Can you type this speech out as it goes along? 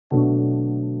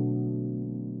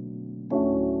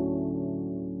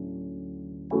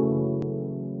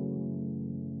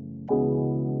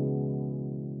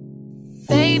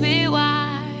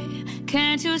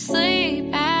you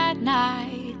sleep at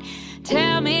night?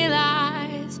 Tell me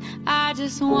lies, I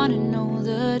just wanna know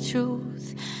the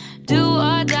truth. Do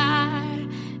or die,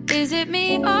 is it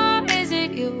me or is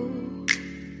it you?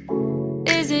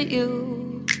 Is it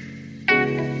you?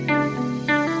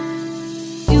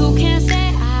 You can't say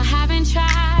I haven't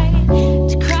tried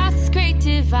to cross this great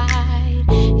divide.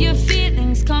 Your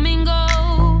feelings come and go,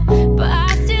 but I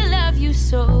still love you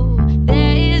so.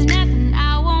 There is nothing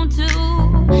I won't do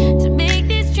to make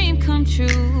this dream come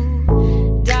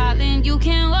true. Darling, you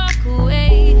can walk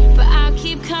away, but I'll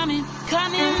keep coming,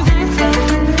 coming back to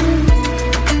you.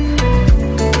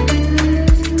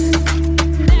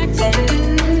 Back to you.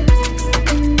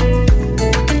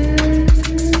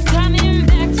 Coming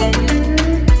back to you.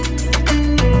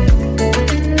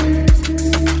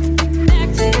 Back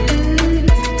to you.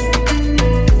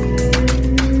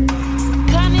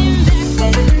 Coming back to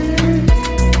you.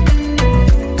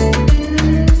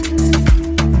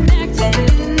 Back to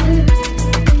you.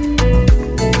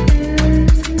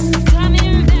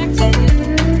 Coming back to you.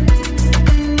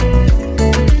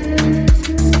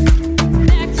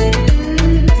 Back to you.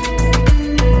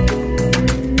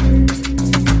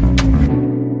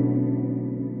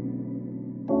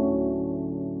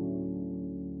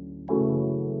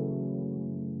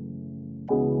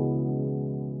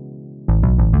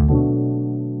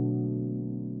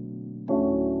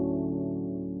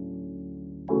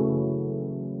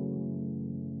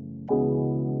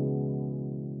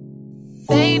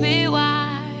 Baby,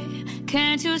 why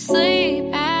can't you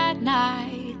sleep at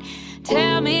night?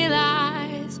 Tell me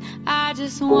lies, I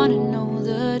just wanna know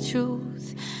the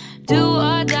truth. Do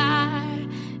or die,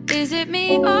 is it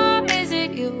me or is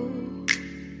it you?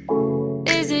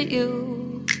 Is it you?